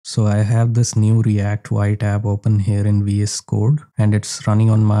So I have this new React White app open here in VS Code and it's running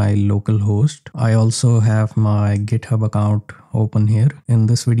on my local host. I also have my GitHub account open here. In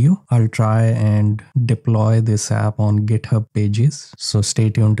this video, I'll try and deploy this app on GitHub Pages. So stay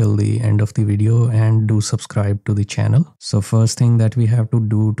tuned till the end of the video and do subscribe to the channel. So first thing that we have to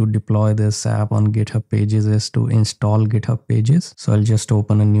do to deploy this app on GitHub Pages is to install GitHub Pages. So I'll just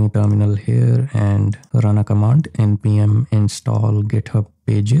open a new terminal here and run a command npm install GitHub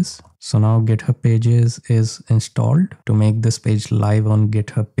Pages. So now GitHub Pages is installed. To make this page live on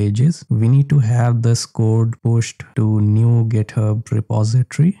GitHub Pages, we need to have this code pushed to new GitHub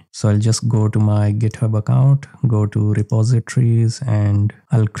repository. So I'll just go to my GitHub account, go to repositories, and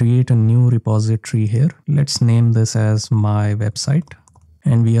I'll create a new repository here. Let's name this as my website.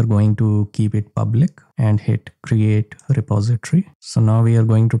 And we are going to keep it public and hit create repository. So now we are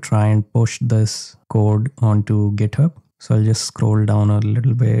going to try and push this code onto GitHub. So I'll just scroll down a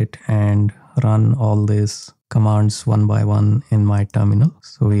little bit and run all these commands one by one in my terminal.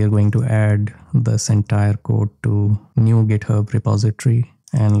 So we are going to add this entire code to new GitHub repository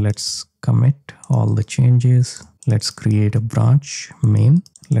and let's commit all the changes. Let's create a branch main.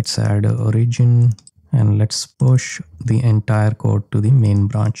 Let's add an origin and let's push the entire code to the main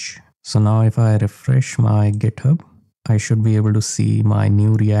branch. So now if I refresh my GitHub, I should be able to see my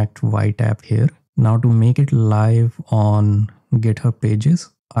new React White app here. Now to make it live on GitHub Pages,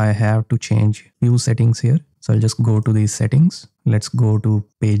 I have to change few settings here. So I'll just go to these settings. Let's go to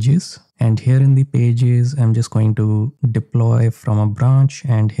Pages. And here in the Pages, I'm just going to deploy from a branch.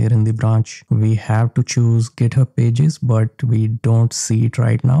 And here in the branch, we have to choose GitHub Pages, but we don't see it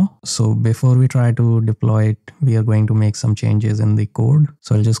right now. So before we try to deploy it, we are going to make some changes in the code.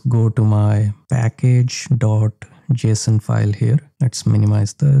 So I'll just go to my package.json file here. Let's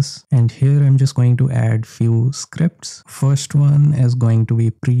minimize this. And here I'm just going to add few scripts. First one is going to be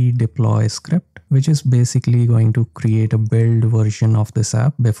pre-deploy script, which is basically going to create a build version of this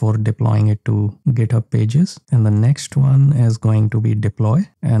app before deploying it to GitHub Pages. And the next one is going to be deploy.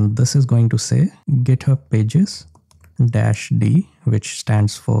 And this is going to say GitHub Pages -d, which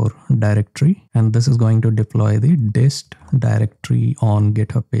stands for directory. And this is going to deploy the dist directory on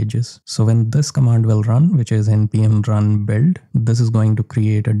GitHub Pages. So when this command will run, which is npm run build, this is going to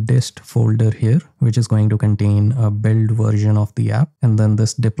create a dist folder here, which is going to contain a build version of the app. And then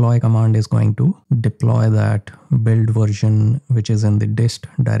this deploy command is going to deploy that build version, which is in the dist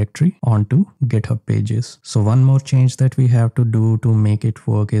directory, onto GitHub Pages. So one more change that we have to do to make it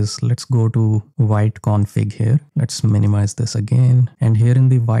work is let's go to white config here. Let's minimize this again. And here in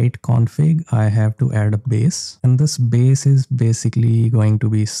the white config, I have to add a base. And this base is basically going to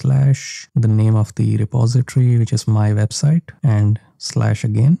be slash the name of the repository, which is my website, and slash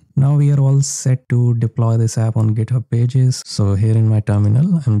again. Now we are all set to deploy this app on GitHub Pages. So here in my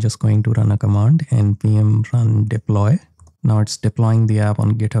terminal, I'm just going to run a command npm run deploy. Now it's deploying the app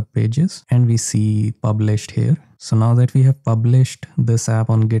on GitHub Pages and we see published here. So now that we have published this app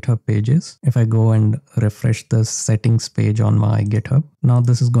on GitHub Pages, if I go and refresh the settings page on my GitHub, now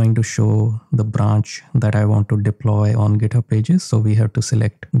this is going to show the branch that I want to deploy on GitHub Pages. So we have to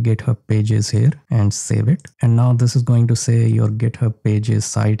select GitHub Pages here and save it. And now this is going to say your GitHub Pages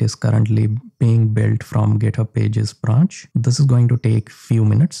site is currently being built from GitHub Pages branch. This is going to take few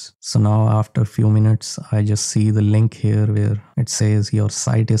minutes. So now after few minutes, I just see the link here where it says your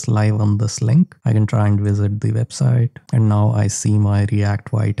site is live on this link. I can try and visit the website. And now I see my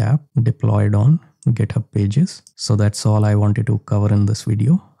React White app deployed on GitHub Pages. So that's all I wanted to cover in this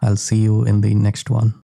video. I'll see you in the next one.